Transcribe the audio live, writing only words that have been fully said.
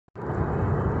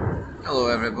Hello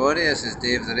everybody, this is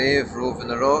Dave the Rave, roving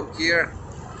the rock here,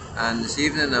 and this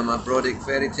evening I'm at Brodick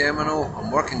ferry terminal. I'm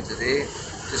working today,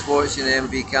 just watching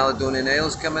MV Caledonian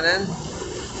Isles coming in,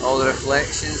 all the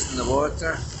reflections in the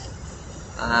water,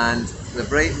 and the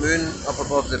bright moon up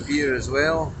above the pier as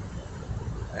well.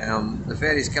 The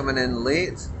ferry's coming in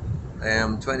late,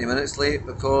 20 minutes late,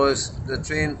 because the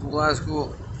train from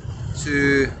Glasgow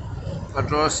to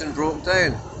Ardrossan broke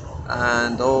down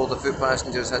and all the foot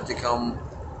passengers had to come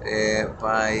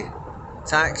by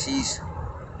taxis,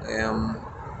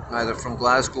 either from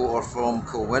Glasgow or from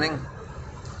Calwinning.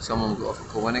 Some of them got off at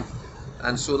Calwinning,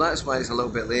 and so that's why it's a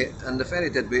little bit late, and the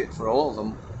ferry did wait for all of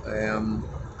them,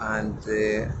 and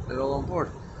they're all on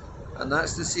board. And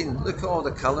that's the scene. Look at all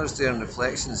the colours there and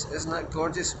reflections. Isn't that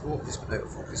gorgeous? Oh, just went out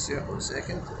of focus here for a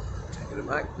second. Try to get it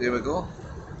back. There we go.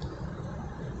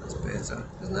 That's better.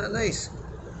 Isn't that nice?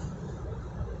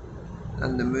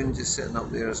 And the moon just sitting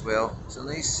up there as well. It's a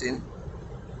nice scene.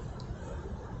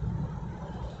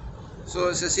 So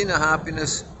it's a scene of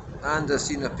happiness and a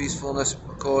scene of peacefulness,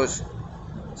 because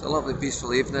it's a lovely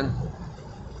peaceful evening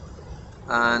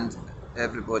and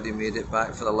everybody made it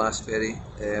back for the last ferry,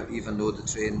 even though the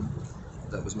train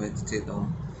that was meant to take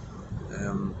them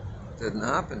didn't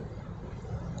happen.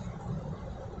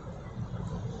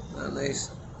 Isn't that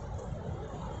nice?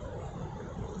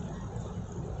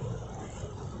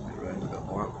 Around a bit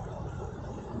more.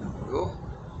 There we go.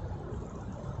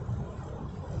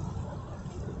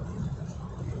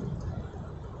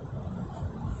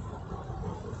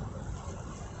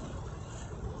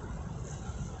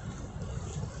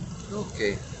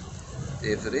 Okay,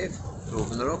 Dave the Rave,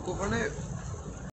 roving the rock over now.